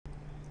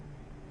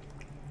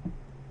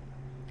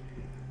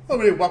Hello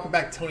everybody, welcome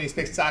back to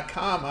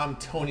Tony'sPicks.com. I'm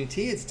Tony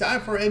T. It's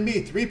time for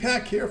NBA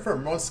 3-pack here for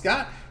Ramon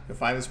Scott. You'll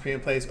find his pre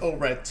and plays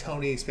over at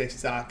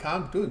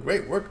Tony'sPicks.com. Doing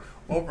great work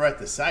over at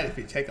the site. If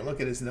you take a look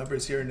at his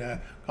numbers here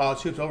in college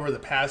hoops over the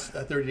past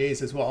 30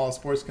 days as well, all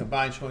sports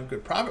combined, showing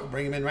good profit. We'll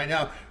bring him in right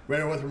now.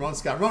 Right with Ramon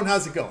Scott. Ramon,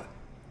 how's it going?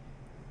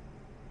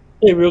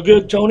 Hey, real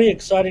good, Tony.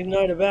 Exciting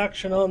night of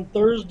action on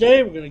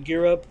Thursday. We're going to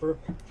gear up for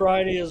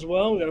Friday as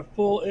well. We got a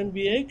full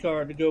NBA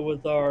card to go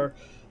with our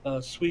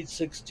Sweet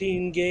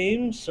 16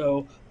 games.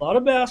 So a lot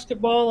of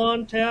basketball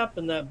on tap,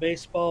 and that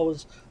baseball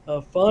was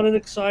fun and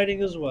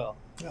exciting as well.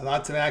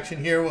 Lots of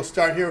action here. We'll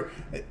start here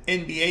at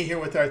NBA here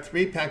with our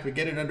 3-pack. We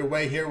get it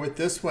underway here with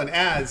this one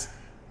as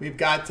we've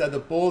got the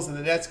Bulls and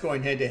the Nets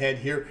going head-to-head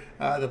here.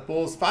 The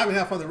Bulls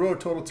 5.5 on the road,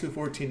 total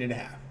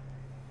 214.5.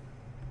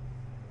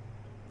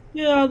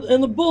 Yeah,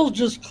 and the Bulls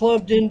just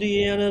clubbed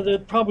Indiana. They're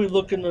probably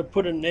looking to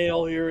put a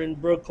nail here in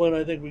Brooklyn.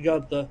 I think we're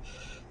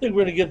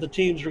going to get the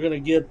teams we're going to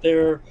get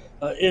there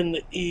in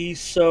the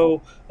East.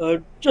 So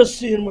just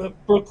seeing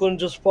Brooklyn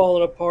just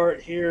falling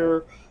apart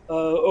here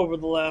over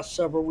the last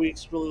several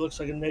weeks really looks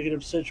like a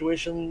negative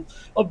situation.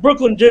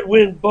 Brooklyn did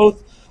win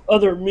both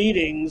other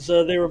meetings.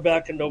 They were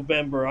back in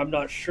November. I'm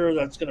not sure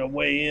that's going to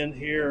weigh in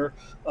here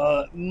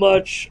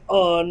much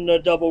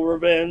on double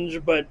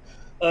revenge, but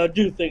I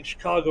do think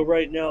Chicago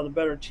right now the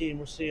better team.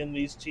 We're seeing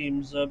these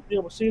teams.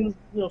 We're seeing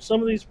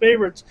some of these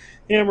favorites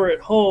hammer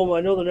at home.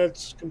 I know the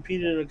Nets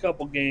competed in a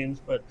couple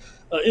games, but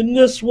in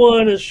this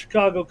one, as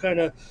Chicago kind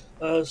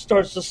of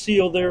starts to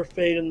seal their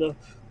fate in the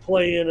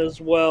play-in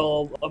as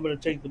well, I'm going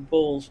to take the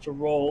Bulls to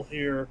roll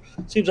here.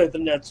 Seems like the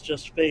Nets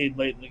just fade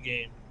late in the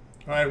game.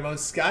 All right, Ramon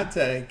Scott,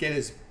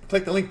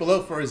 click the link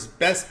below for his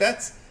best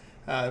bets.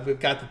 We've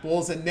got the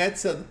Bulls and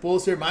Nets. The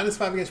Bulls here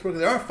 -5 against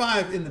Brooklyn. There are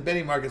 5 in the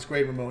betting markets.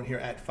 Grade Ramon here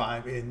at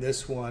 5 in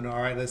this one.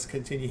 All right, let's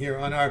continue here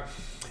on our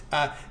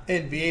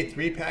NBA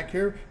 3-pack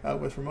here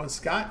with Ramon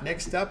Scott.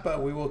 Next up,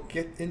 we will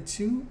get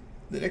into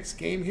the next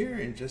game here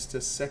in just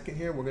a second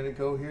here. We're going to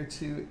go here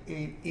to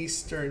 8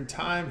 Eastern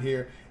time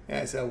here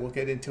as we'll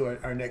get into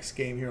our next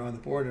game here on the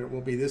board. It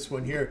will be this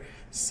one here.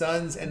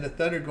 Suns and the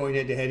Thunder going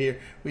head-to-head here.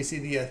 We see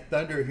the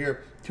Thunder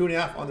here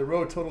 2.5 on the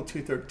road, total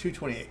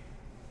 228.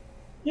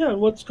 Yeah,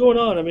 what's going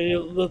on? I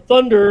mean, the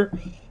Thunder,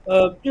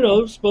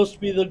 supposed to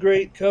be the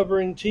great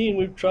covering team.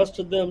 We've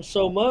trusted them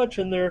so much,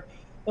 and they're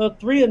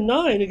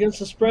 3-9 against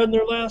the spread in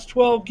their last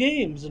 12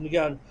 games. And you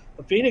got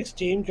a Phoenix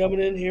team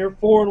coming in here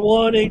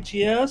 4-1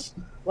 ATS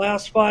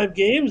last 5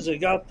 games. They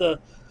got they're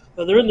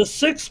in the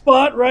 6th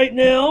spot right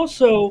now,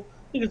 so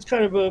I think it's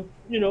kind of a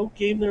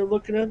game they're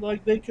looking at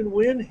like they can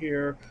win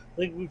here. I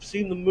think we've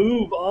seen the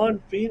move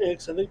on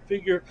Phoenix. I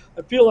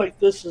feel like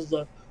this is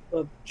a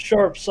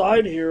sharp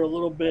side here a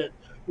little bit,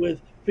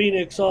 with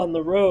Phoenix on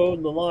the road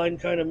and the line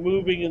kind of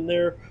moving in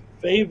their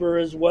favor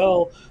as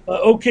well.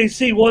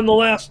 OKC won the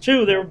last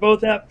 2. They were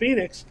both at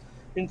Phoenix,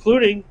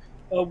 including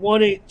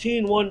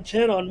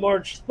 118-110 on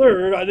March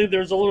 3rd. I think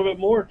there's a little bit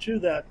more to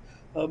that,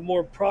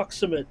 more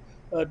proximate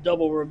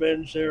double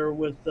revenge there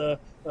with the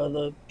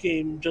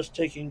game just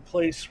taking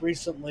place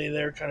recently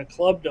there, kind of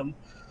clubbed them.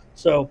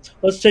 So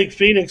let's take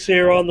Phoenix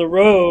here on the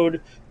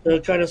road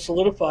to kind of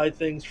solidify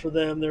things for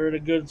them. They're in a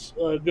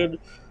good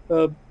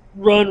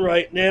run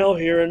right now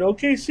here, and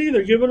OKC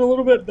they're giving a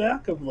little bit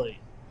back of late.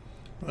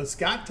 Well,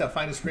 Scott,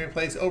 find his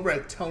screenplays over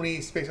at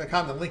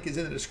Tony'sPicks.com. The link is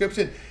in the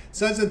description.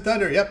 Suns and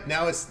Thunder. Yep,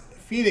 now it's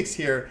Phoenix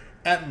here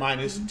at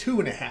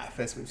 -2.5,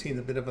 as we've seen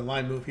a bit of a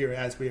line move here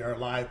as we are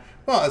live.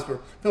 Well, as we're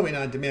filming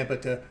on demand,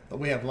 but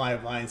we have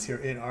live lines here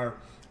in our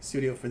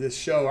studio for this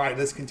show. All right,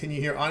 let's continue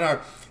here on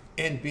our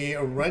NBA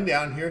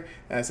rundown here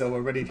as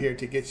we're ready here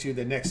to get you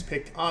the next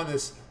pick on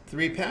this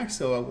 3-pack.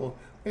 So we're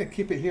going to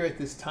keep it here at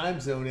this time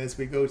zone as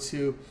we go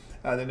to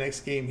the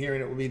next game here,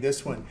 and it will be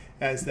this one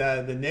as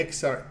the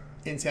Knicks are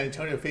in San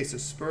Antonio, face the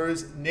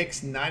Spurs.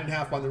 Knicks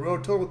 9.5 on the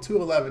road, total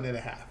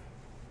 211.5.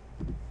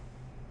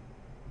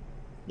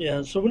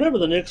 Yeah, so whenever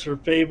the Knicks are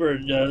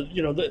favored,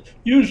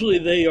 usually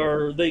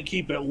they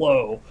keep it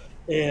low,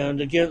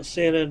 and against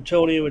San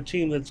Antonio, a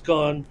team that's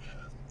gone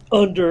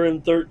under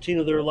in 13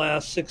 of their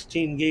last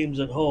 16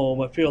 games at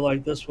home, I feel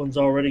like this one's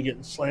already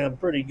getting slammed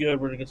pretty good.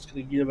 We're just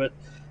going to give it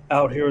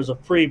out here as a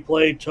free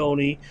play,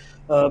 Tony.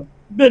 Some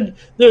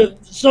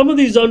of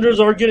these unders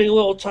are getting a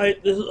little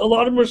tight. A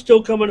lot of them are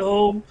still coming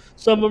home.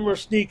 Some of them are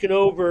sneaking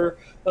over.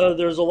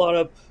 There's a lot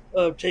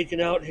of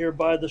taken out here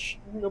by the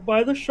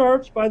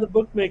sharps, by the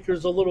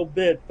bookmakers a little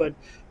bit, but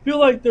I feel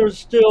like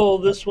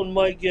this one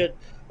might get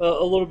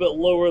a little bit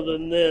lower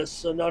than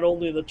this, not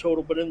only in the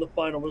total but in the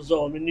final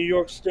result. I mean, New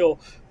York's still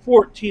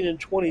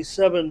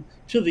 14-27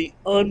 to the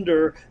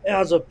under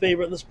as a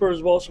favorite. The Spurs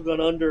have also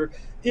gone under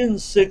in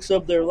 6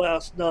 of their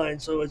last 9.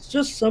 So it's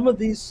just some of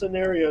these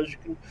scenarios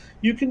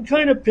you can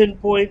kind of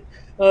pinpoint.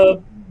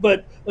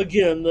 But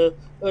again, the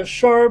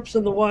sharps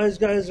and the wise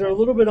guys are a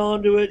little bit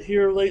onto it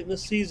here late in the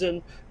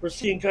season. We're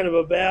seeing kind of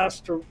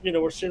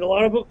we're seeing a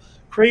lot of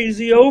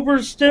crazy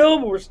overs still,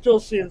 but we're still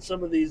seeing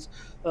some of these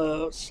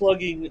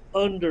slugging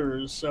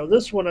unders. So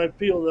this one I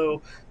feel,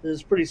 though,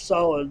 is pretty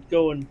solid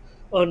going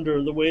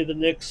under the way the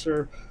Knicks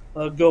are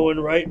going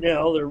right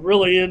now. They're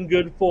really in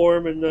good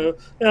form, and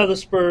yeah, the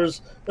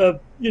Spurs,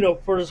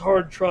 for as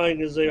hard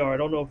trying as they are, I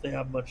don't know if they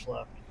have much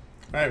left.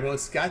 All right, well,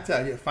 Scott,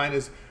 you'll find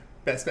his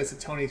best bets at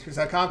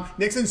TonySpurs.com.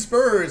 Knicks and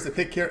Spurs, the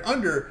pick here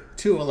under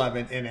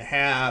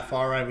 211.5.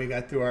 All right, we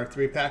got through our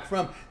 3-pack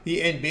from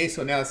the NBA,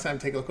 so now it's time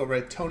to take a look over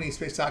at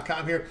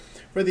TonySpurs.com here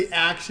for the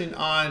action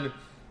on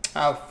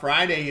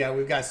Friday.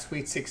 We've got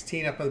Sweet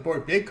 16 up on the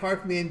board. Big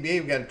card from the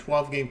NBA. We've got a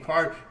 12-game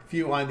card, a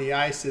few on the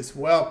ice as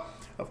well.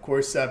 Of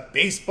course,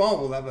 baseball,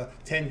 we'll have a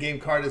 10-game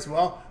card as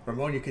well.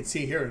 Ramon, you can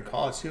see here in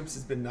college hoops,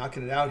 has been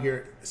knocking it out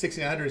here.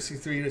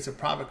 6,963 units of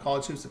profit.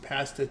 College hoops the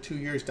past 2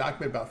 years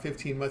document about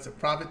 15 months of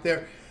profit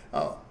there.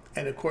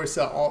 And of course,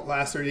 all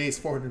last 30 days,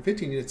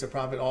 415 units of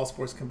profit, all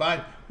sports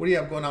combined. What do you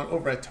have going on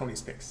over at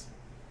Tony's Picks?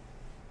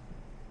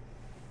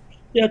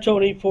 Yeah,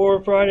 Tony,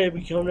 for Friday,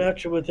 we come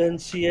at you with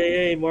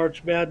NCAA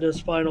March Madness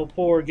Final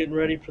Four, getting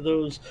ready for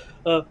those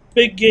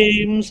big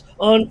games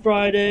on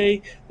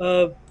Friday.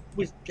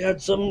 We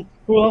had some,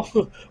 well,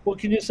 what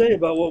can you say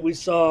about what we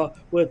saw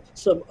with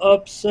some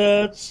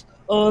upsets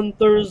on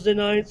Thursday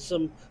night,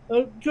 some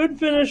good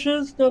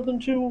finishes,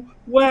 nothing too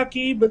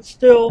wacky, but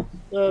still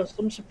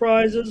some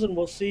surprises, and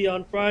we'll see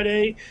on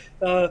Friday.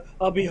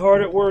 I'll be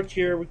hard at work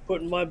here. We're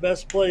putting my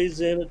best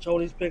plays in at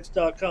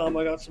Tony'sPicks.com.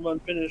 I got some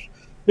unfinished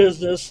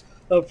business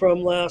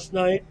from last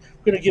night.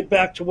 I'm going to get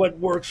back to what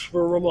works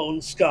for Ramon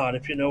Scott,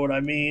 if you know what I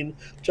mean,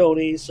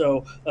 Tony.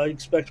 So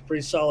expect a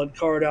pretty solid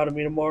card out of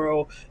me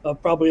tomorrow.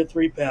 Probably a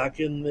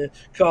 3-pack in the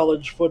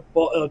college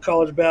football,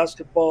 college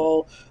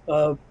basketball,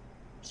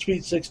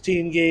 Sweet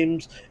 16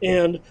 games,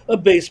 and a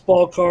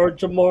baseball card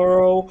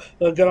tomorrow.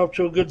 Got off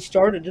to a good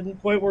start. It didn't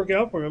quite work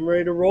out for me. I'm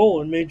ready to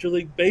roll in Major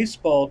League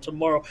Baseball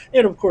tomorrow.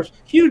 And, of course,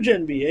 huge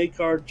NBA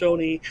card,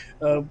 Tony,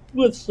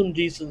 with some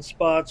decent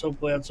spots.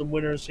 Hopefully I had some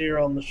winners here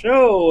on the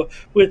show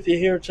with you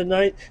here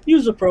tonight.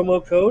 Use the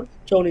promo code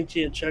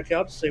TonyT at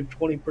checkout to save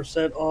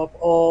 20% off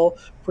all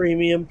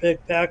premium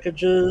pick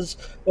packages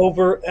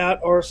over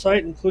at our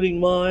site, including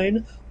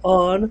mine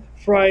on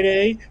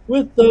Friday,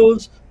 with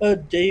those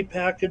day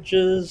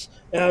packages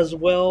as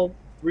well,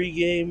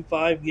 3-game,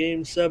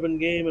 5-game,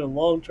 7-game, and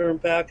long-term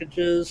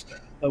packages.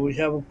 We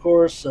have, of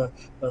course, a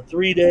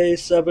 3-day,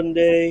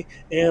 7-day,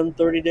 and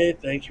 30-day.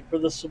 Thank you for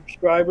the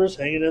subscribers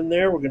hanging in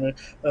there. We're going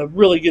to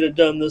really get it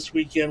done this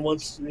weekend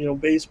once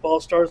baseball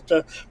starts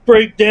to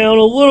break down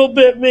a little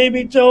bit,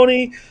 maybe,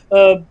 Tony.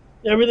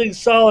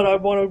 Everything's solid. I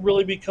want to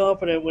really be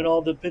confident when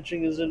all the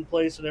pitching is in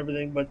place and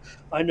everything, but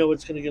I know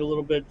it's going to get a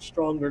little bit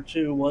stronger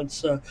too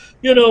once, the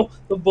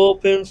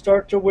bullpens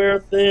start to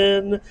wear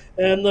thin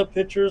and the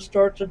pitchers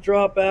start to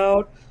drop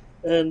out.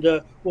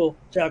 And we'll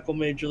tackle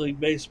Major League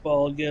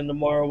Baseball again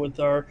tomorrow with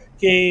our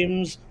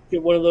games.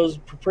 Get one of those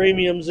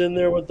premiums in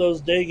there with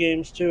those day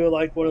games too. I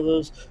like one of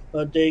those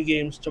day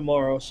games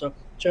tomorrow. So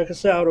check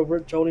us out over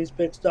at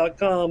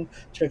Tony'sPicks.com.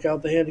 Check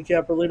out the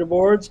handicapper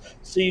leaderboards.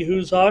 See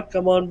who's hot.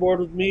 Come on board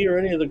with me or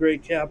any of the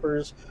great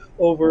cappers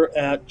over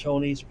at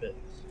Tony's Picks.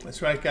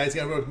 That's right, guys.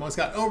 You got to go with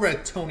Scott over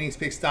at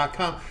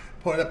Tony'sPicks.com.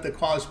 Put up the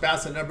college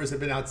basketball numbers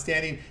have been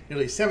outstanding.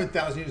 Nearly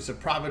 7,000 units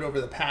of profit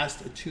over the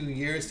past 2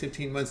 years,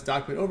 15 months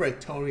document over at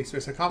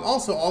Tony'sPicks.com.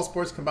 Also, all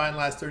sports combined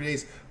last 30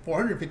 days,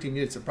 415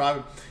 units of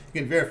profit.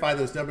 You can verify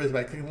those numbers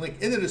by clicking the link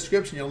in the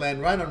description. You'll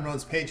land right on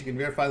Ramon's page. You can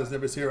verify those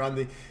numbers here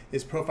on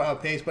his profile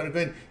page. But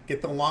again,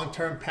 get the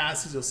long-term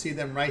passes. You'll see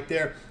them right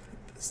there.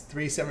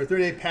 3, 7, or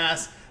 30-day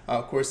pass.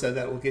 Of course, that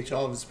will get you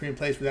all of his premium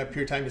plays for that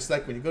period of time to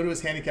select. When you go to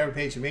his handicapper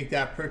page and make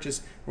that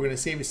purchase, we're going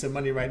to save you some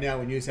money right now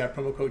when you use that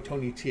promo code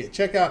TonyT at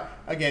checkout.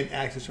 Again,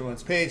 access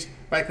Ramon's page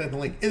by clicking the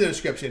link in the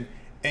description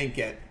and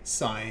get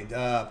signed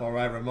up. All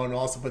right, Ramon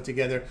also put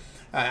together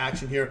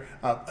action here,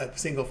 a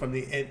single from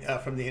the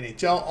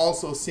NHL,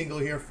 also a single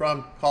here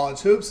from college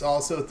hoops.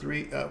 Also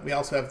we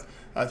also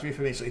have 3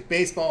 from Major League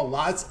Baseball.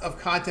 Lots of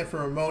content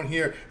from Ramon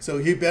here, so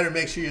you better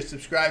make sure you're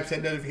subscribed,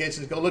 send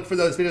notifications, go look for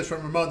those videos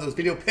from Ramon. Those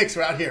video picks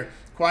are out here,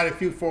 quite a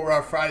few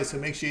for Friday, so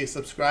make sure you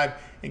subscribe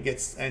and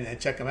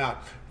check them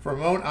out. For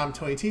Ramon, I'm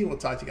Tony T. We'll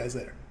talk to you guys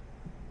later.